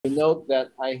Note that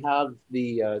I have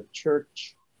the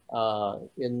church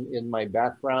in my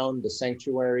background, the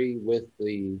sanctuary with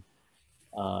the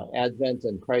Advent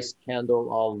and Christ candle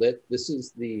all lit. This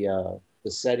is the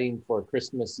setting for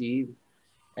Christmas Eve,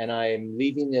 and I'm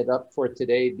leaving it up for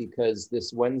today because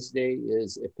this Wednesday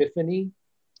is Epiphany,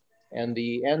 and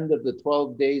the end of the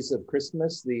 12 days of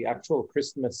Christmas, the actual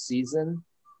Christmas season,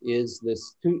 is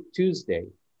this Tuesday.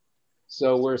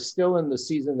 So we're still in the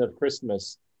season of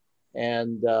Christmas.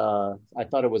 And I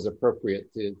thought it was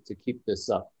appropriate to keep this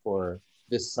up for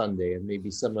this Sunday. And maybe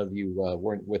some of you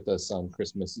weren't with us on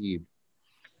Christmas Eve.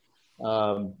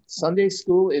 Sunday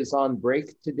school is on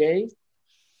break today.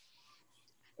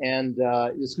 And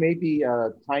this may be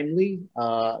timely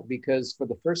because for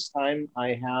the first time,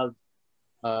 I have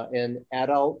an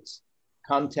adult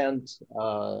content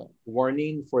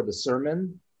warning for the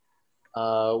sermon.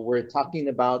 We're talking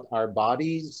about our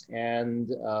bodies, and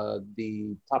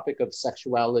the topic of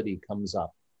sexuality comes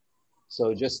up.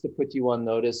 So just to put you on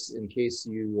notice, in case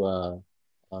you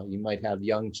might have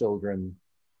young children,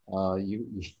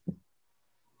 you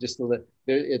just to let,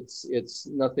 it's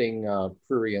nothing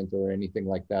prurient or anything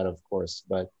like that, of course,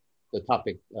 but the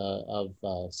topic of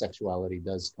sexuality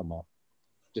does come up,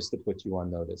 just to put you on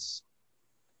notice.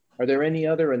 Are there any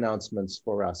other announcements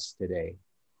for us today?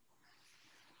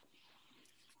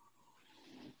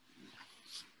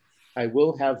 I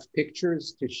will have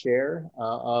pictures to share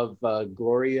of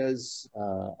Gloria's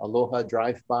Aloha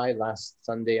Drive-By last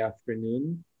Sunday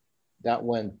afternoon. That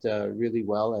went really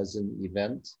well as an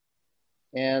event.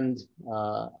 And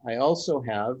I also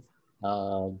have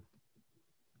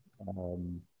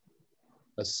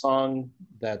a song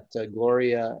that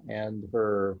Gloria and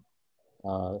her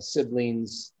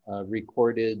siblings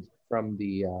recorded from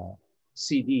the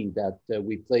CD that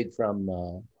we played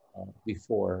from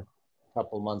before,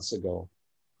 couple months ago,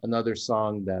 another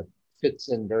song that fits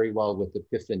in very well with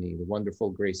Epiphany, the wonderful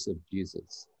grace of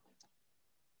Jesus.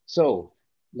 So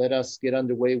let us get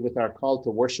underway with our call to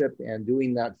worship, and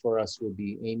doing that for us will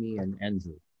be Amy and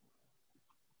Andrew.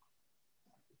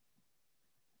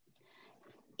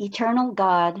 Eternal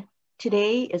God,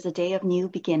 today is a day of new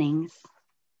beginnings.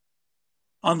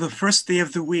 On the first day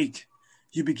of the week,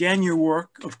 you began your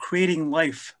work of creating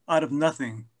life out of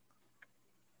nothing.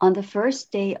 On the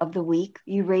first day of the week,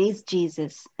 you raised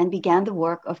Jesus and began the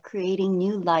work of creating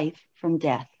new life from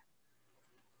death.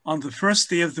 On the first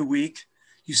day of the week,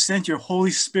 you sent your Holy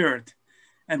Spirit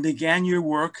and began your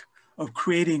work of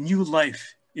creating new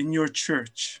life in your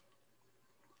church.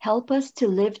 Help us to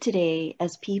live today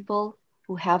as people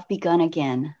who have begun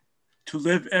again. To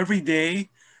live every day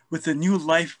with the new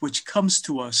life which comes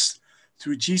to us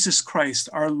through Jesus Christ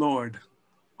our Lord.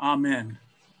 Amen.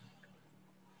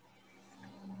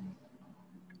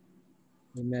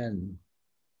 Amen.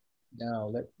 Now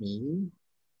let me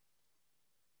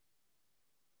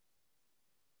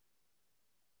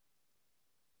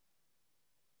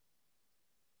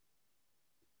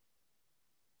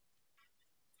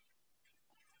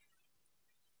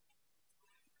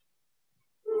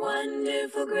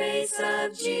Wonderful grace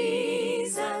of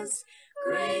Jesus,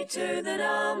 greater than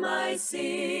all my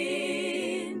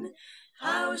sin.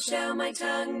 How shall my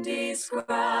tongue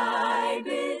describe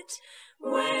it?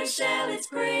 Where shall its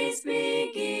praise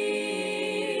begin?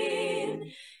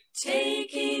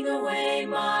 Taking away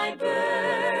my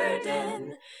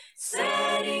burden,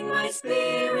 setting my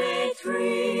spirit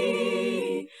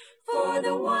free. For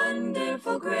the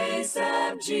wonderful grace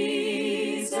of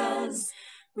Jesus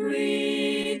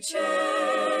reaches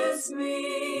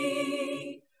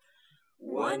me.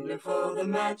 Wonderful the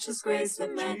matchless grace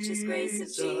of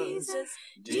Jesus,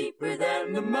 deeper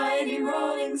than the mighty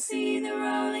rolling sea, the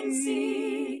rolling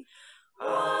sea.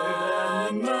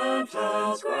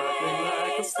 Wonderful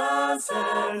grace of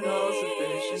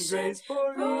salvation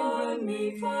for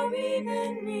me, for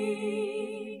even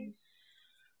me.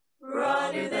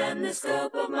 Broader than the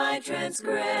scope of my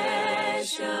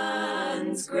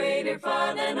transgressions, greater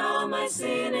far than all my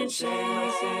sin and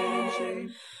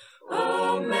shame.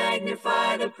 Oh,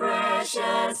 magnify the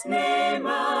precious name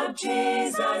of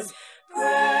Jesus,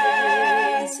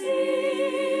 praise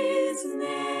his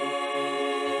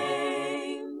name.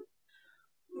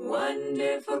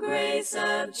 Wonderful grace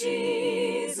of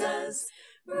Jesus,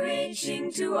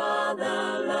 reaching to all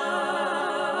the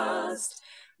lost.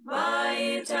 By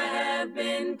it I have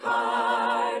been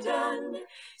pardoned,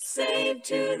 saved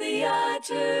to the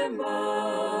uttermost.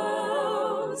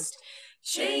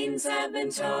 Chains have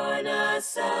been torn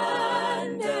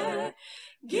asunder,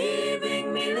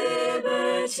 giving me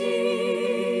liberty.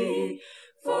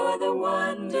 For the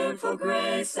wonderful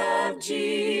grace of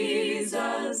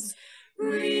Jesus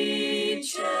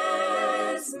reaches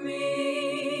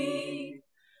me.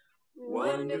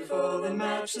 Wonderful the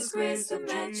matchless grace of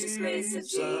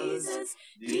Jesus,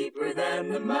 deeper than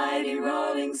the mighty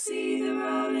rolling sea, the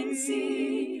rolling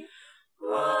sea.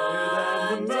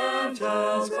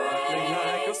 Wonderful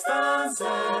grace,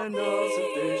 and all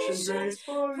sufficient grace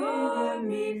for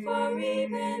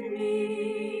even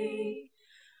me.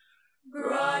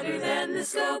 Broader than the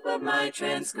scope of my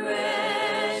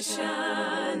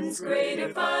transgressions, greater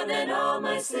far than all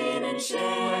my sin and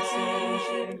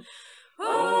shame.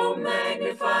 Oh,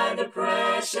 magnify the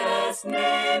precious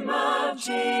name of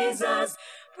Jesus,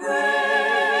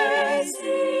 praise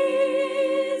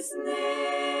his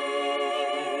name.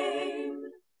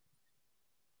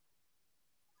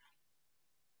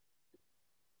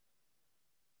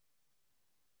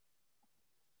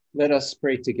 Let us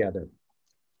pray together.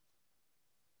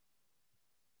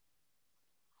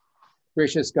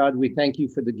 Gracious God, we thank you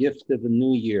for the gift of a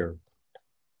new year.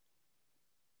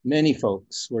 Many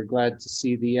folks were glad to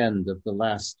see the end of the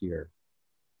last year.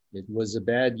 It was a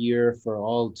bad year for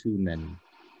all too many.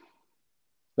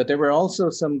 But there were also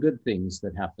some good things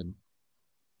that happened.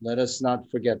 Let us not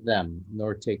forget them,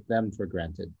 nor take them for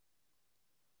granted.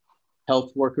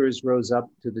 Health workers rose up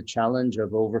to the challenge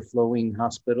of overflowing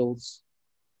hospitals.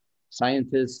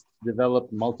 Scientists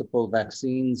developed multiple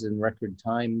vaccines in record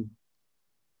time.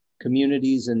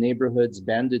 Communities and neighborhoods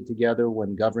banded together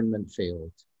when government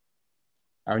failed.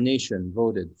 Our nation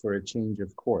voted for a change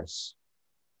of course.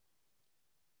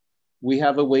 We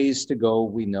have a ways to go,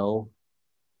 we know.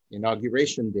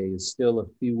 Inauguration Day is still a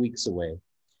few weeks away.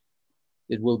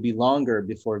 It will be longer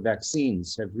before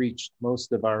vaccines have reached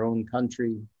most of our own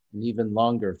country, and even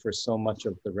longer for so much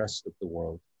of the rest of the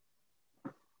world.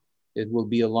 It will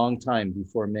be a long time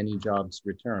before many jobs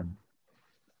return.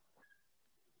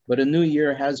 But a new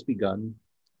year has begun.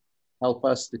 Help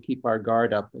us to keep our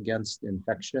guard up against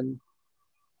infection.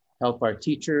 Help our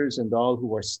teachers and all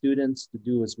who are students to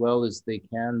do as well as they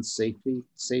can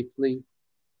safely,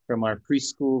 from our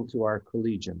preschool to our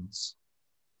collegians.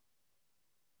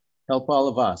 Help all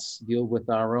of us deal with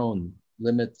our own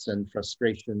limits and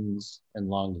frustrations and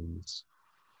longings.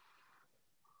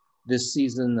 This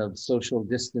season of social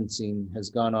distancing has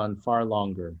gone on far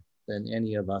longer than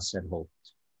any of us had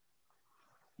hoped.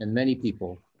 And many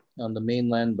people on the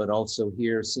mainland, but also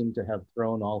here, seem to have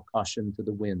thrown all caution to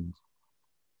the wind,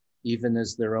 even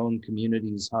as their own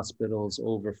communities' hospitals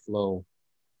overflow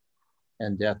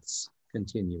and deaths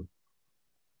continue.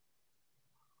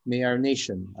 May our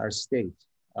nation, our state,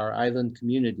 our island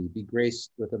community be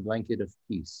graced with a blanket of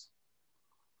peace.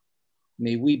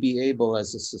 May we be able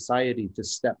as a society to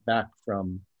step back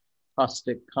from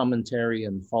caustic commentary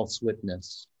and false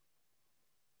witness.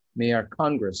 May our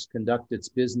Congress conduct its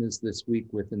business this week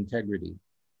with integrity.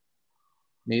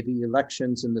 May the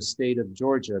elections in the state of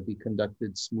Georgia be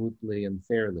conducted smoothly and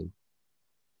fairly.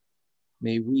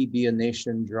 May we be a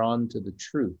nation drawn to the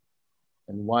truth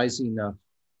and wise enough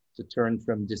to turn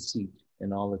from deceit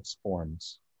in all its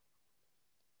forms.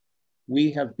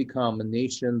 We have become a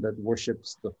nation that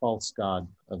worships the false god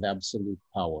of absolute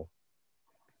power,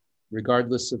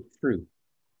 regardless of truth,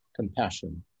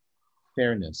 compassion,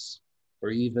 fairness, or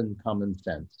even common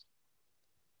sense.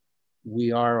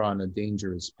 We are on a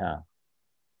dangerous path.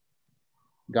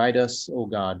 Guide us, O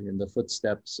God, in the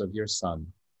footsteps of your Son,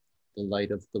 the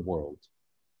light of the world.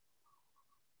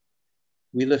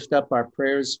 We lift up our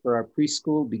prayers for our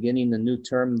preschool beginning a new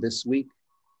term this week,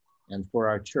 and for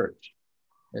our church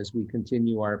as we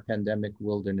continue our pandemic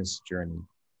wilderness journey.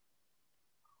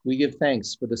 We give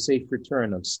thanks for the safe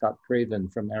return of Scott Craven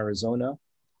from Arizona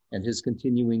and his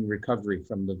continuing recovery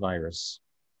from the virus.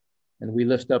 And we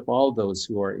lift up all those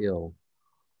who are ill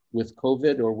with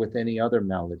COVID or with any other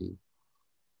malady,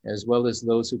 as well as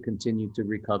those who continue to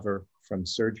recover from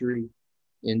surgery,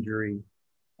 injury,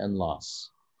 and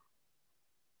loss.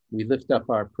 We lift up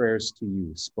our prayers to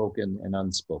you, spoken and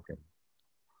unspoken,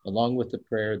 along with the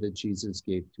prayer that Jesus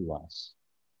gave to us.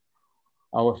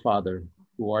 Our Father,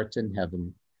 who art in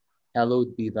heaven,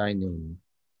 hallowed be thy name.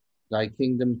 Thy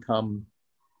kingdom come,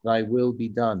 thy will be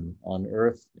done on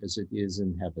earth as it is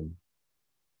in heaven.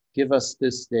 Give us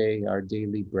this day our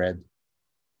daily bread,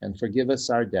 and forgive us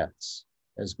our debts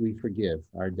as we forgive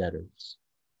our debtors.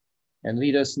 And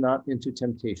lead us not into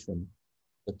temptation,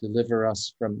 but deliver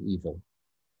us from evil.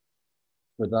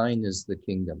 For thine is the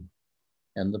kingdom,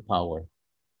 and the power,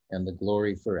 and the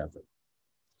glory forever.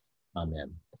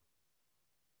 Amen.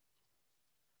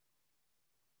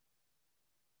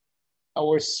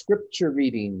 Our scripture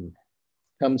reading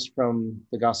comes from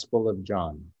the Gospel of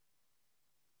John.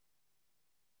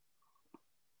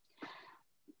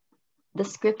 The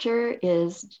scripture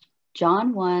is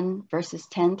John 1, verses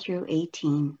 10 through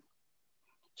 18.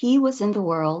 He was in the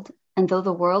world, and though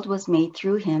the world was made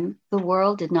through him, the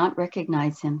world did not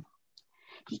recognize him.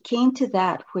 He came to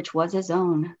that which was his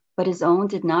own, but his own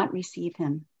did not receive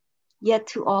him. Yet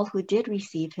to all who did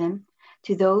receive him,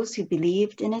 to those who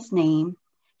believed in his name,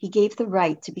 he gave the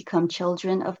right to become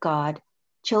children of God,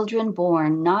 children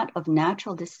born not of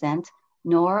natural descent,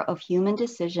 nor of human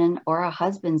decision or a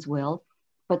husband's will,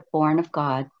 but born of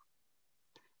God.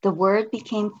 The Word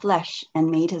became flesh and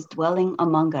made his dwelling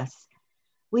among us.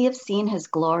 We have seen his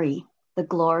glory, the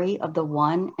glory of the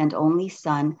one and only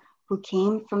Son who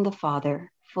came from the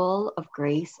Father, full of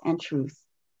grace and truth.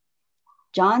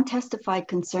 John testified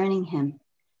concerning him.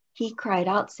 He cried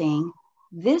out, saying,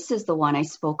 "This is the one I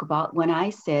spoke about when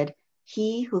I said,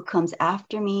 'He who comes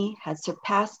after me has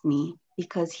surpassed me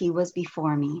because he was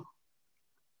before me.'"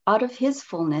 Out of his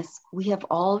fullness, we have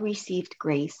all received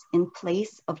grace in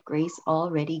place of grace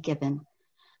already given.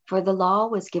 For the law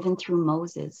was given through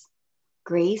Moses.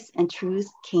 Grace and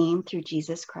truth came through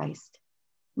Jesus Christ.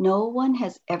 No one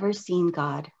has ever seen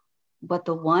God, but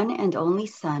the one and only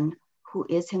Son, who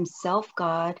is himself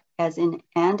God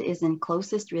and is in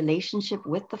closest relationship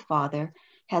with the Father,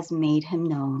 has made him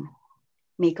known.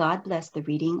 May God bless the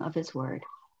reading of his word.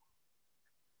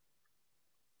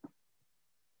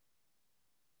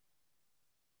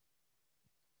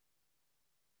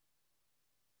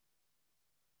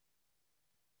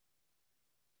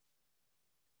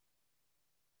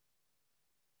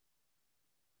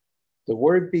 The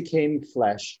Word became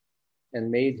flesh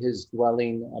and made his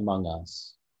dwelling among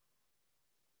us.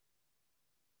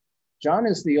 John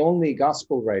is the only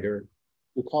gospel writer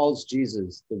who calls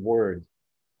Jesus the Word,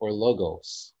 or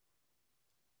Logos.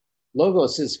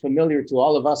 Logos is familiar to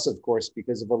all of us, of course,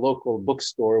 because of a local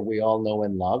bookstore we all know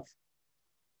and love.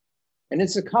 And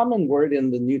it's a common word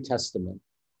in the New Testament,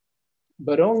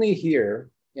 but only here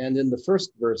and in the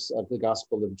first verse of the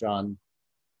Gospel of John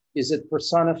is it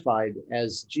personified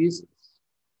as Jesus.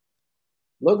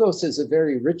 Logos is a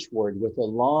very rich word with a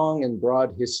long and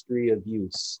broad history of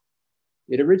use.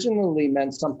 It originally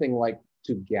meant something like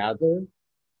to gather,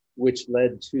 which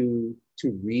led to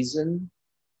reason.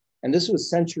 And this was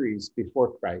centuries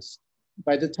before Christ.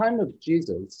 By the time of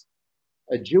Jesus,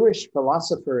 a Jewish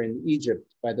philosopher in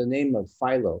Egypt by the name of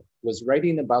Philo was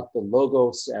writing about the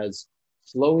Logos as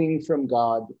flowing from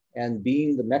God and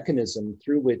being the mechanism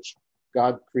through which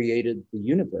God created the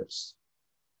universe.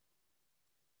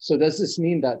 So does this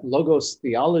mean that Logos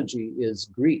theology is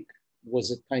Greek?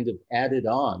 Was it kind of added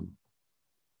on?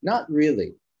 Not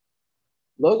really.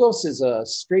 Logos is a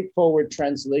straightforward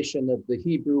translation of the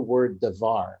Hebrew word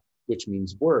davar, which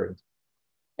means word,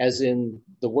 as in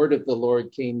the word of the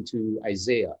Lord came to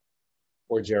Isaiah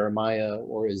or Jeremiah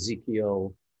or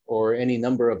Ezekiel or any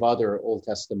number of other Old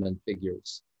Testament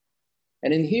figures.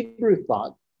 And in Hebrew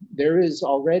thought, there is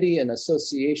already an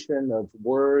association of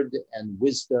word and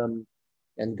wisdom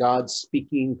and God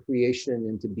speaking creation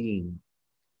into being.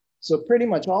 So pretty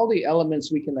much all the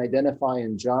elements we can identify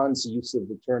in John's use of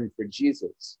the term for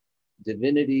Jesus,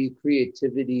 divinity,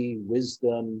 creativity,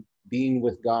 wisdom, being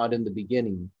with God in the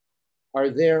beginning, are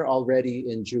there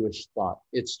already in Jewish thought.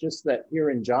 It's just that here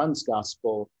in John's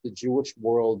gospel, the Jewish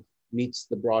world meets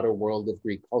the broader world of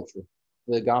Greek culture.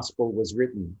 The gospel was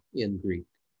written in Greek.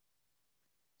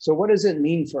 So what does it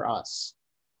mean for us?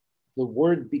 The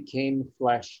Word became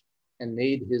flesh and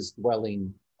made his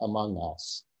dwelling among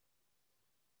us.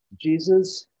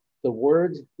 Jesus, the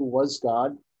Word who was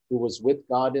God, who was with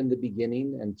God in the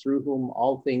beginning and through whom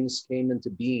all things came into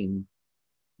being,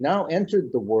 now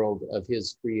entered the world of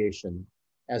his creation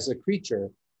as a creature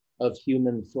of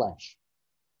human flesh.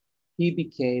 He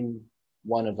became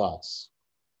one of us.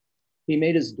 He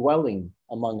made his dwelling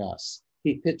among us.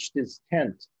 He pitched his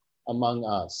tent among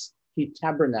us. He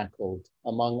tabernacled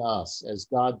among us as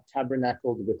God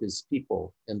tabernacled with his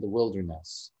people in the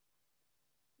wilderness.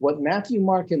 What Matthew,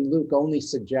 Mark, and Luke only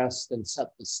suggest and set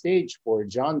the stage for,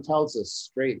 John tells us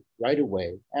straight right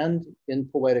away and in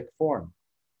poetic form.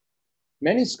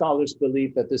 Many scholars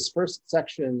believe that this first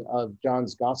section of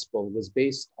John's gospel was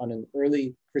based on an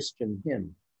early Christian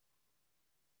hymn.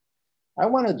 I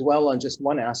want to dwell on just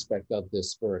one aspect of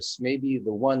this verse, maybe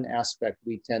the one aspect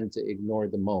we tend to ignore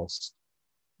the most.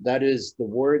 That is, the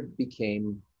Word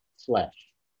became flesh.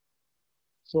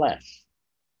 Flesh.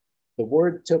 The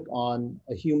Word took on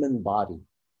a human body.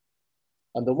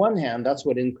 On the one hand, that's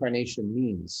what incarnation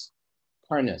means.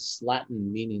 Carnis,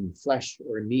 Latin, meaning flesh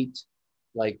or meat,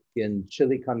 like in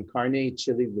chili con carne,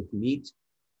 chili with meat.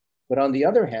 But on the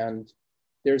other hand,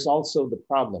 there's also the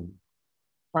problem.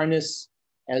 Carnis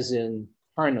as in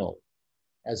carnal,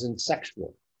 as in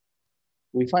sexual.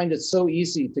 We find it so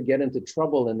easy to get into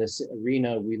trouble in this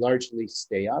arena, we largely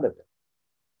stay out of it.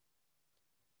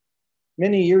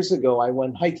 Many years ago, I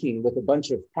went hiking with a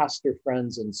bunch of pastor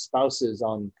friends and spouses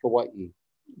on Kauai.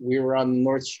 We were on the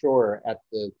North Shore at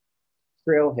the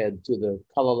trailhead to the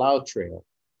Kalalau Trail.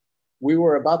 We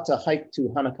were about to hike to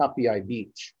Hanakapiai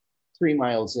Beach, 3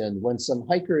 miles in, when some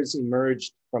hikers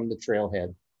emerged from the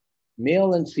trailhead,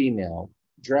 male and female,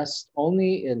 dressed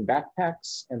only in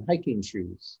backpacks and hiking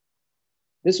shoes.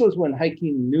 This was when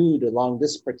hiking nude along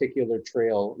this particular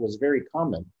trail was very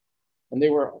common, and they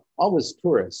were always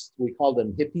tourists. We called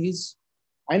them hippies.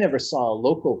 I never saw a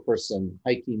local person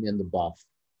hiking in the buff.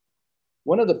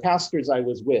 One of the pastors I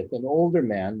was with, an older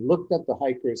man, looked at the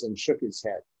hikers and shook his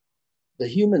head. "The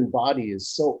human body is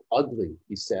so ugly,"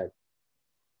 he said.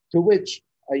 To which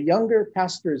a younger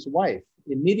pastor's wife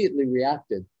immediately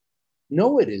reacted,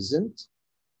 "No, it isn't."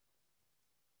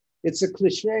 It's a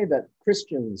cliche that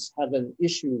Christians have an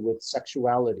issue with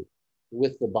sexuality,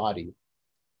 with the body.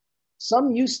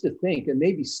 Some used to think, and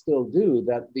maybe still do,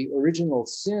 that the original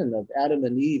sin of Adam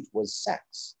and Eve was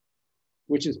sex,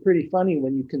 which is pretty funny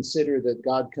when you consider that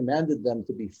God commanded them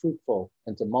to be fruitful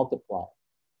and to multiply.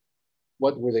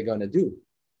 What were they going to do?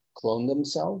 Clone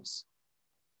themselves?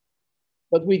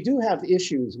 But we do have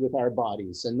issues with our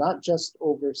bodies, and not just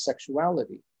over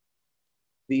sexuality.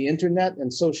 The internet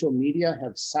and social media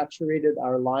have saturated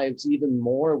our lives even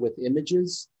more with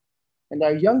images, and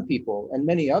our young people and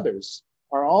many others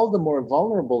are all the more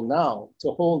vulnerable now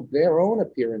to hold their own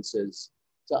appearances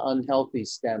to unhealthy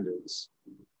standards.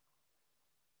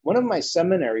 One of my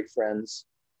seminary friends,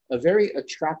 a very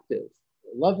attractive,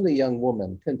 lovely young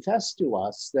woman, confessed to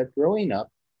us that growing up,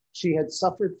 she had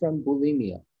suffered from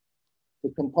bulimia, the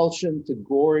compulsion to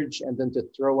gorge and then to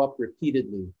throw up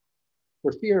repeatedly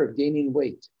for fear of gaining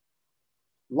weight,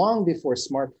 long before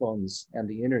smartphones and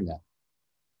the internet.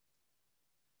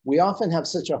 We often have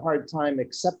such a hard time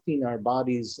accepting our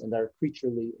bodies and our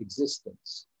creaturely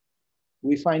existence.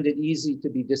 We find it easy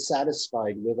to be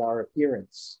dissatisfied with our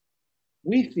appearance.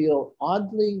 We feel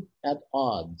oddly at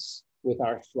odds with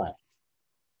our flesh.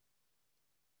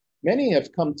 Many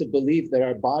have come to believe that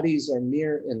our bodies are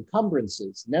mere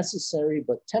encumbrances, necessary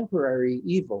but temporary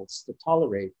evils to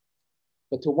tolerate,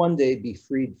 but to one day be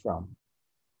freed from.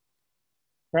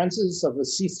 Francis of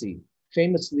Assisi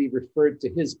famously referred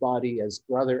to his body as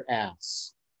brother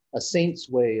ass, a saint's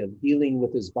way of dealing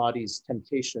with his body's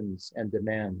temptations and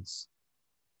demands.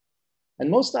 And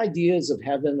most ideas of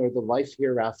heaven or the life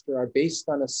hereafter are based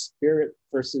on a spirit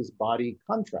versus body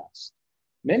contrast.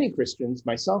 Many Christians,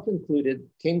 myself included,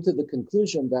 came to the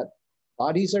conclusion that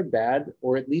bodies are bad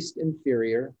or at least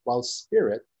inferior, while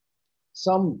spirit,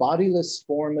 some bodiless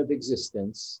form of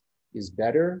existence, is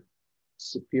better,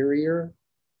 superior,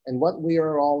 and what we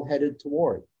are all headed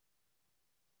toward.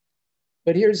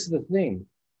 But here's the thing.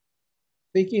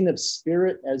 Thinking of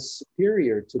spirit as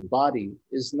superior to body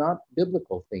is not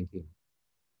biblical thinking.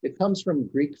 It comes from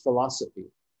Greek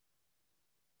philosophy.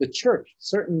 The church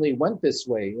certainly went this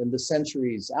way in the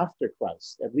centuries after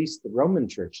Christ, at least the Roman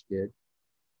church did,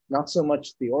 not so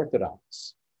much the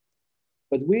Orthodox.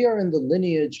 But we are in the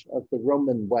lineage of the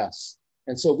Roman West,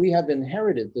 and so we have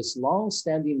inherited this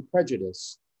long-standing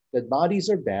prejudice that bodies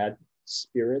are bad,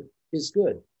 spirit is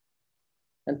good.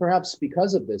 And perhaps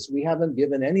because of this, we haven't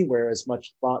given anywhere as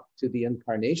much thought to the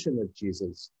incarnation of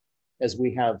Jesus as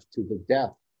we have to the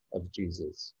death of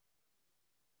Jesus.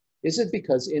 Is it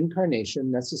because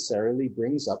incarnation necessarily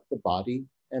brings up the body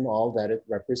and all that it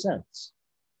represents?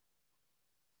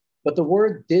 But the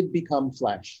Word did become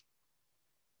flesh,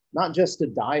 not just to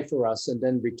die for us and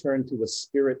then return to a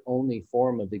spirit-only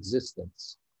form of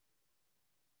existence.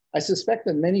 I suspect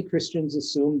that many Christians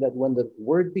assume that when the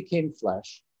Word became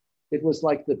flesh, it was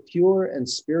like the pure and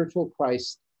spiritual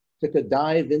Christ took a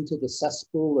dive into the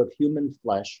cesspool of human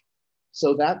flesh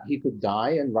so that he could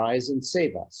die and rise and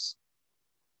save us.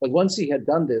 But once he had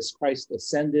done this, Christ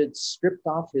ascended, stripped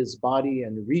off his body,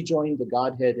 and rejoined the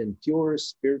Godhead in pure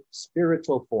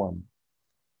spiritual form.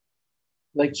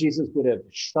 Like Jesus would have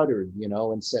shuddered,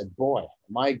 and said, "Boy,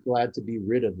 am I glad to be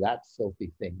rid of that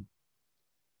filthy thing."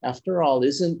 After all,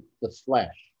 isn't the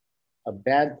flesh a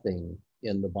bad thing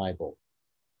in the Bible?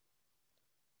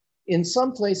 In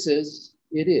some places,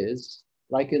 it is,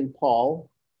 like in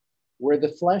Paul, where the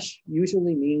flesh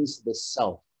usually means the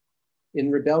self, in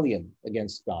rebellion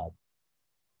against God.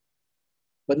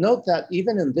 But note that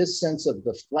even in this sense of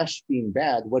the flesh being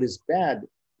bad, what is bad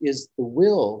is the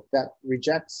will that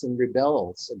rejects and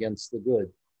rebels against the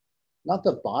good, not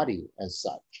the body as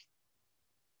such.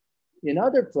 In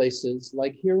other places,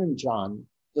 like here in John,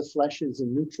 the flesh is a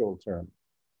neutral term.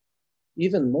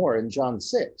 Even more in John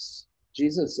 6,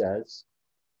 Jesus says,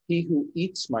 He who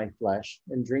eats my flesh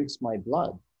and drinks my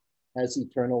blood has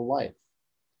eternal life.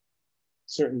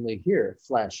 Certainly here,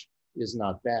 flesh is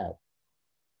not bad.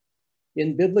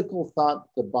 In biblical thought,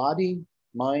 the body,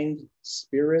 mind,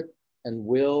 spirit, and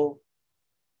will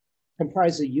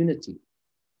comprise a unity,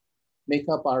 make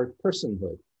up our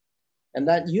personhood. And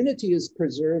that unity is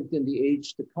preserved in the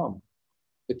age to come,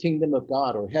 the kingdom of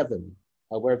God or heaven,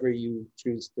 however you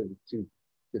choose to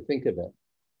think of it.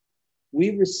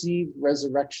 We receive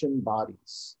resurrection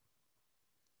bodies.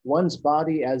 One's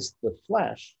body as the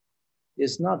flesh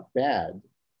is not bad.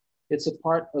 It's a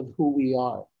part of who we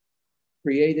are,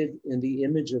 created in the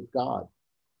image of God.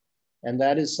 And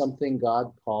that is something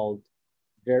God called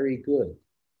very good.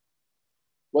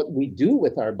 What we do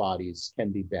with our bodies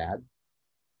can be bad,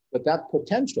 but that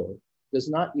potential does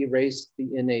not erase the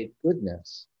innate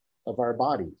goodness of our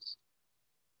bodies.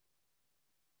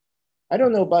 I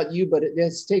don't know about you, but it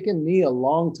has taken me a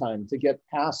long time to get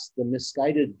past the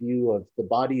misguided view of the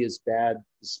body is bad,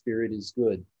 the spirit is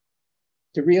good,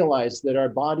 to realize that our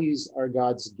bodies are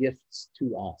God's gifts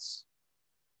to us.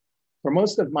 For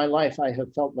most of my life, I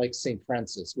have felt like St.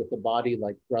 Francis with a body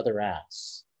like Brother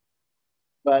Ass.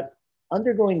 But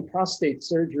undergoing prostate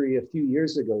surgery a few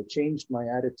years ago changed my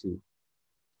attitude.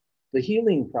 The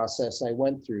healing process I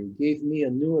went through gave me a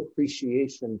new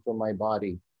appreciation for my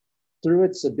body through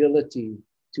its ability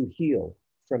to heal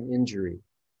from injury.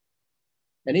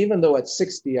 And even though at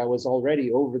 60, I was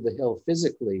already over the hill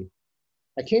physically,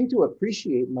 I came to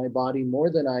appreciate my body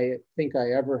more than I think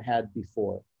I ever had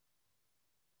before.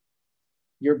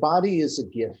 Your body is a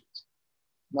gift,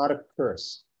 not a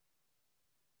curse.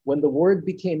 When the Word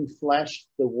became flesh,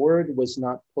 the Word was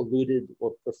not polluted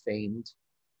or profaned.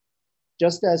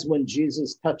 Just as when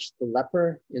Jesus touched the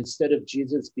leper, instead of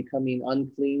Jesus becoming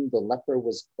unclean, the leper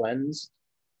was cleansed,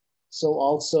 so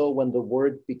also when the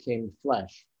Word became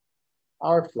flesh,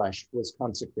 our flesh was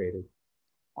consecrated.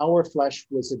 Our flesh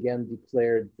was again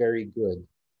declared very good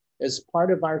as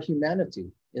part of our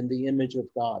humanity in the image of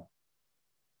God.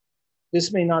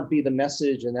 This may not be the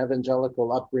message an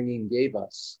evangelical upbringing gave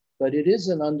us, but it is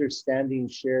an understanding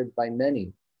shared by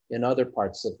many in other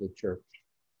parts of the church.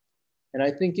 And I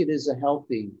think it is a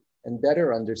healthy and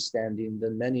better understanding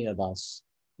than many of us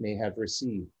may have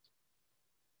received.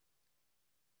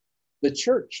 The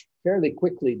church fairly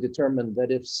quickly determined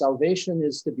that if salvation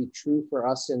is to be true for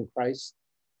us in Christ,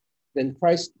 then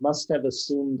Christ must have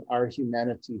assumed our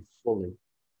humanity fully.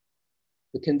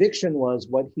 The conviction was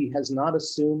what he has not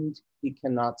assumed, he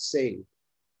cannot save.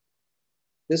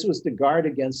 This was to guard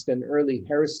against an early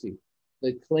heresy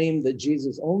that claimed that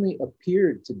Jesus only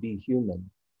appeared to be human,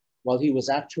 while he was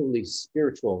actually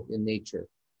spiritual in nature.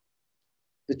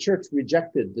 The church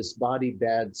rejected this body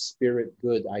bad, spirit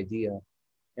good idea,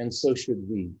 and so should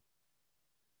we.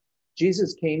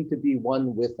 Jesus came to be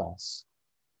one with us,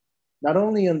 not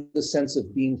only in the sense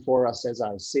of being for us as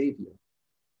our Savior,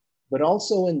 but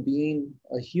also in being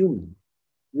a human,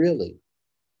 really,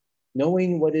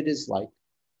 knowing what it is like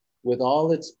with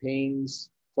all its pains,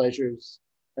 pleasures,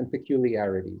 and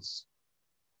peculiarities,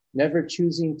 never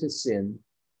choosing to sin,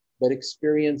 but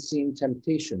experiencing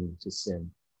temptation to sin.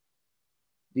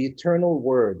 The eternal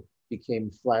Word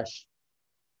became flesh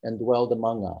and dwelled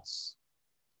among us.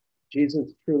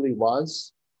 Jesus truly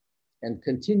was and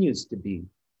continues to be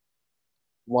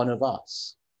one of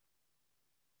us.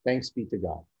 Thanks be to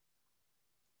God.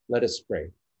 Let us pray.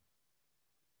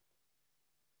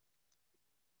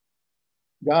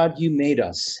 God, you made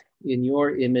us in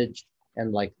your image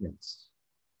and likeness.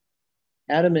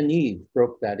 Adam and Eve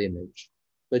broke that image,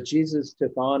 but Jesus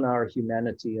took on our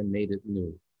humanity and made it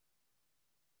new.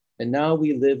 And now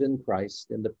we live in Christ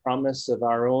in the promise of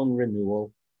our own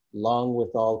renewal, along with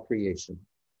all creation.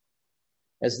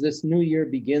 As this new year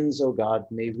begins, O God,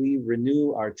 may we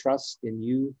renew our trust in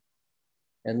you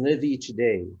and live each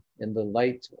day in the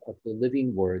light of the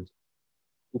living Word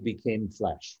who became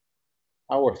flesh,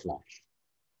 our flesh,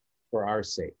 for our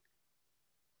sake.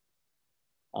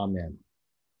 Amen.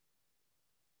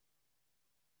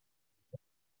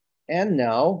 And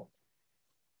now,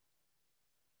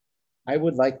 I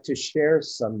would like to share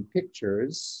some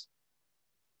pictures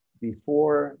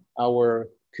before our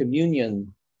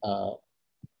communion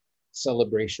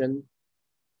celebration.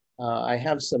 I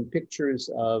have some pictures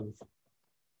of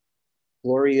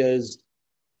Gloria's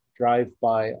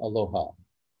drive-by aloha.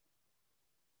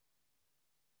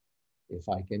 If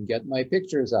I can get my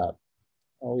pictures up.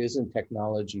 Oh, isn't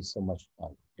technology so much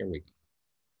fun? Here we go.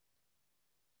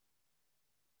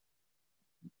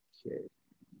 Okay.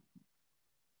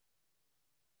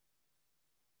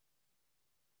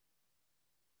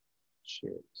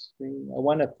 Share screen. I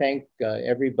want to thank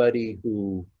everybody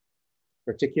who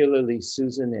particularly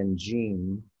Susan and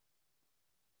Jean,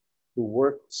 who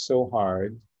worked so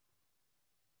hard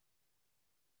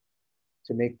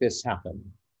to make this happen.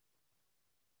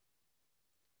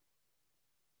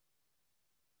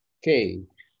 Okay.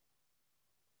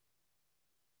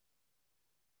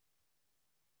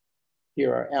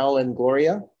 Here are Al and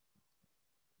Gloria.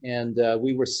 And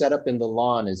we were set up in the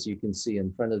lawn, as you can see,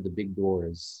 in front of the big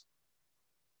doors.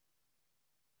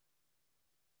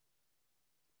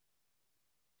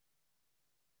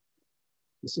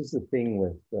 This is the thing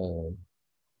with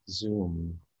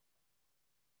Zoom.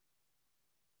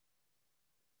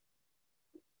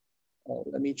 Oh,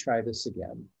 let me try this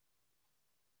again.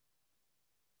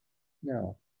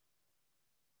 No.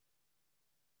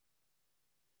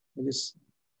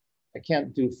 I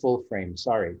can't do full frame,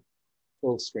 sorry.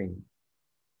 Full screen.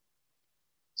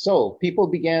 So people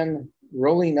began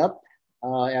rolling up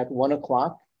at 1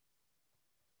 o'clock.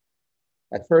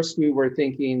 At first we were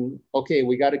thinking, okay,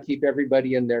 we got to keep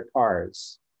everybody in their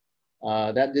cars.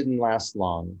 That didn't last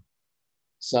long.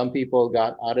 Some people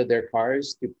got out of their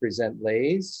cars to present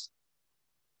leis.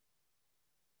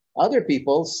 Other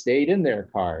people stayed in their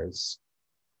cars.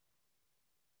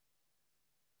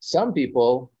 Some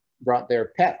people brought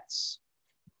their pets.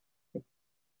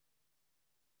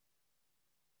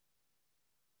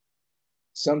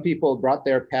 Some people brought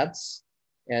their pets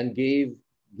and gave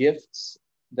gifts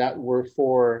that were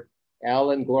for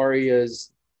Al and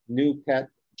Gloria's new pet,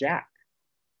 Jack.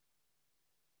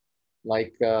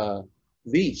 Like a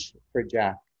leash for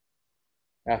Jack.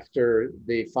 After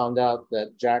they found out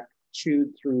that Jack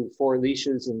chewed through 4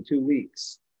 leashes in 2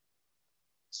 weeks.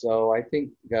 So I think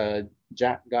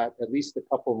Jack got at least a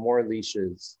couple more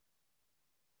leashes.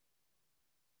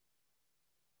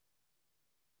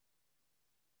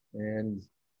 And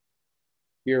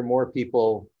here more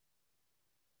people,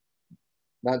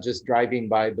 not just driving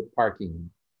by, but parking.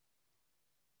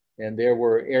 And there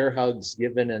were air hugs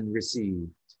given and received.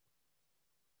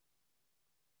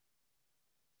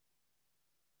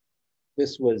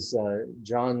 This was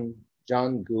John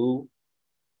Gu.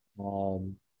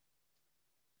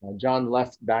 John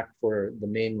left back for the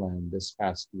mainland this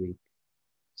past week.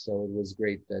 So it was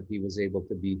great that he was able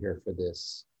to be here for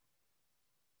this.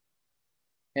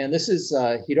 And this is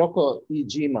Hiroko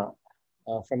Ijima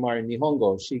from our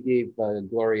Nihongo. She gave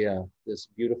Gloria this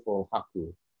beautiful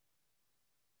haku.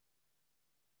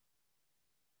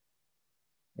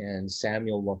 And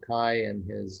Samuel Wakai and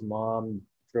his mom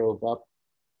drove up.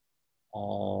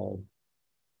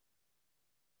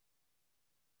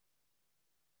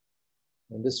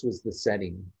 And this was the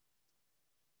setting.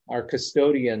 Our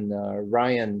custodian,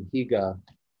 Ryan Higa,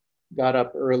 got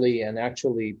up early, and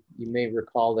actually, you may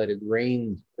recall that it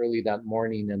rained early that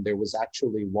morning and there was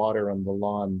actually water on the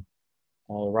lawn.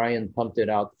 Ryan pumped it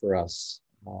out for us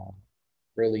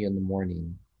early in the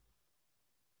morning.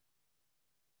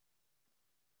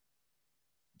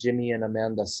 Jimmy and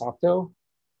Amanda Sato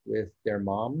with their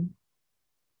mom.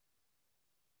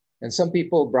 And some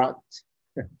people brought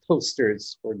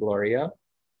posters for Gloria.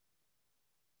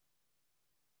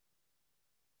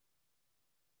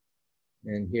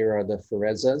 And here are the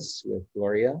Ferezas with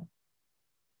Gloria.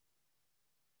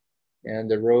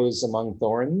 And the rose among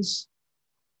thorns.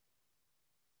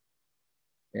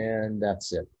 And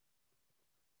that's it.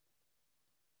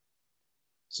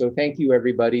 So thank you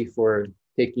everybody for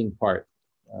taking part.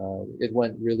 It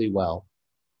went really well.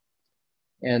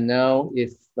 And now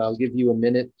if I'll give you a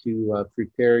minute to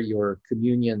prepare your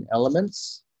communion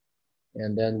elements,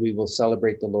 and then we will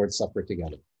celebrate the Lord's Supper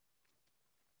together.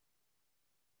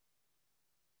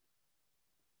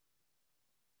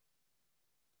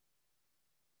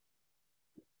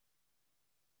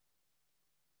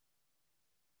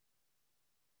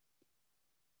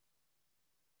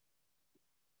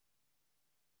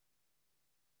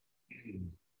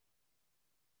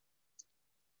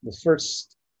 The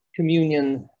first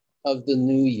communion of the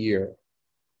new year.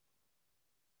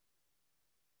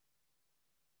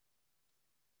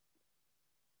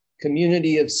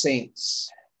 Community of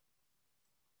saints,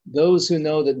 those who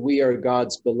know that we are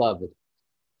God's beloved,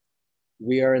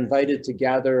 we are invited to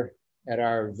gather at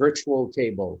our virtual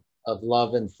table of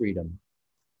love and freedom,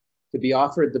 to be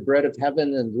offered the bread of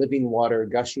heaven and living water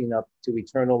gushing up to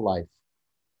eternal life.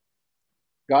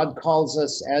 God calls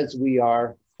us as we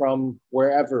are from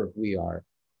wherever we are,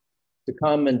 to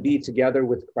come and be together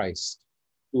with Christ,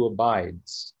 who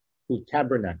abides, who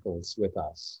tabernacles with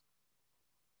us.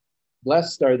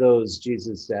 Blessed are those,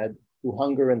 Jesus said, who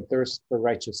hunger and thirst for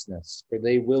righteousness, for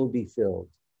they will be filled.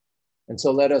 And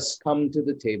so let us come to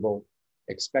the table,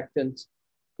 expectant,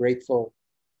 grateful,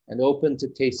 and open to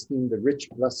tasting the rich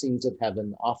blessings of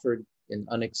heaven offered in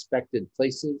unexpected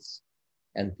places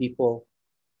and people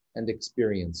and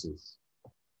experiences.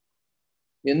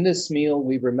 In this meal,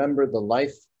 we remember the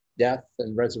life, death,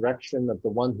 and resurrection of the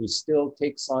one who still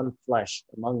takes on flesh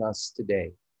among us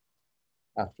today.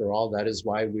 After all, that is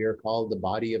why we are called the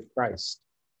body of Christ.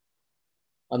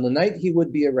 On the night he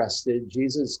would be arrested,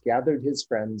 Jesus gathered his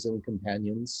friends and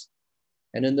companions,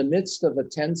 and in the midst of a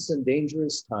tense and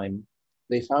dangerous time,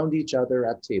 they found each other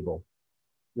at table,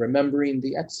 remembering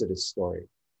the Exodus story,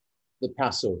 the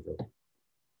Passover.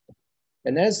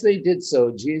 And as they did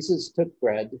so, Jesus took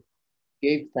bread,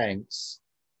 gave thanks,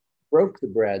 broke the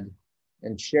bread,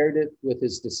 and shared it with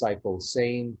his disciples,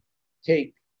 saying,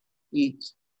 "Take, eat,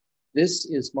 this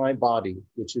is my body,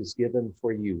 which is given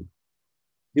for you.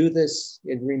 Do this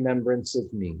in remembrance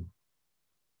of me."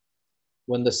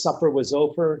 When the supper was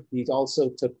over, he also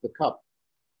took the cup,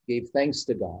 gave thanks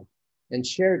to God, and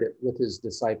shared it with his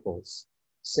disciples,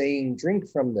 saying, "Drink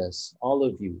from this, all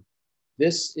of you.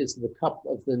 This is the cup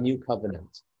of the new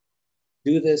covenant.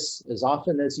 Do this as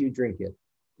often as you drink it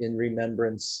in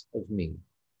remembrance of me."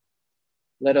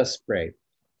 Let us pray.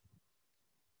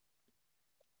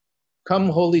 Come,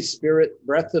 Holy Spirit,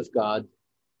 breath of God,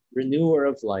 renewer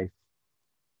of life.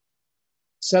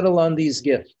 Settle on these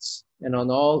gifts and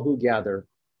on all who gather,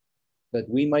 that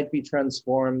we might be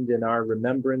transformed in our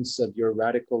remembrance of your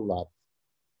radical love,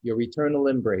 your eternal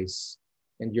embrace,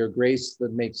 and your grace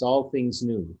that makes all things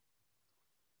new.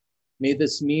 May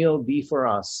this meal be for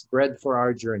us bread for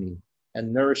our journey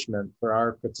and nourishment for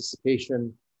our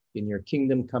participation in your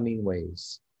kingdom coming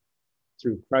ways.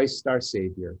 Through Christ our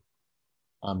Savior.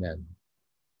 Amen.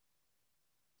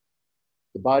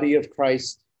 The body of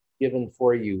Christ given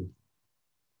for you.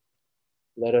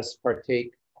 Let us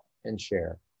partake and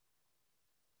share.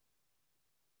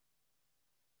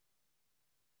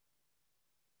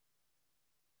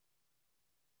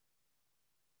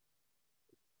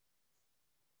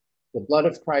 The blood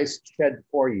of Christ shed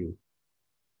for you,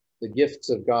 the gifts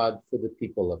of God for the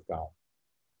people of God.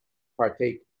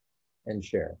 Partake and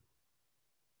share.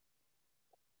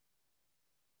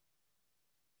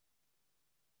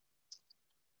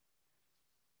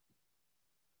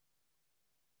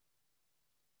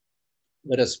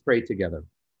 Let us pray together.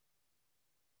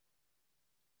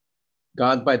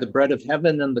 God, by the bread of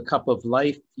heaven and the cup of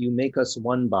life, you make us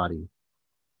one body.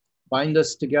 Bind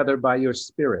us together by your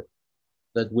Spirit,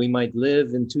 that we might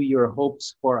live into your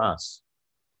hopes for us,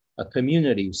 a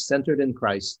community centered in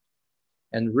Christ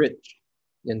and rich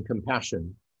in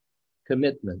compassion,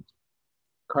 commitment,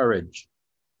 courage,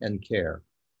 and care.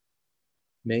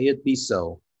 May it be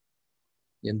so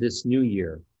in this new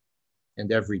year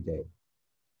and every day.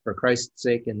 For Christ's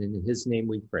sake and in his name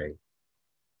we pray.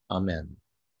 Amen.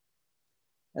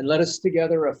 And let us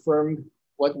together affirm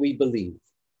what we believe,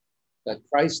 that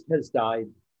Christ has died,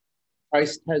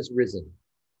 Christ has risen,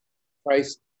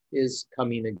 Christ is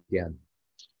coming again.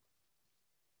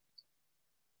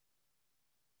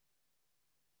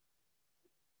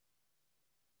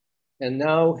 And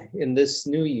now in this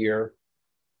new year,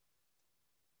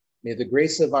 may the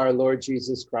grace of our Lord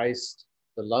Jesus Christ,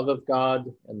 the love of God,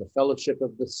 and the fellowship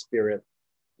of the Spirit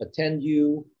attend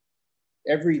you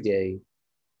every day,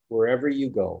 wherever you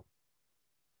go.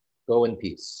 Go in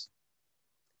peace.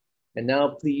 And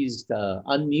now please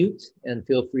unmute and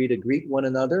feel free to greet one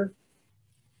another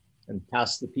and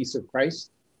pass the peace of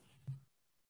Christ.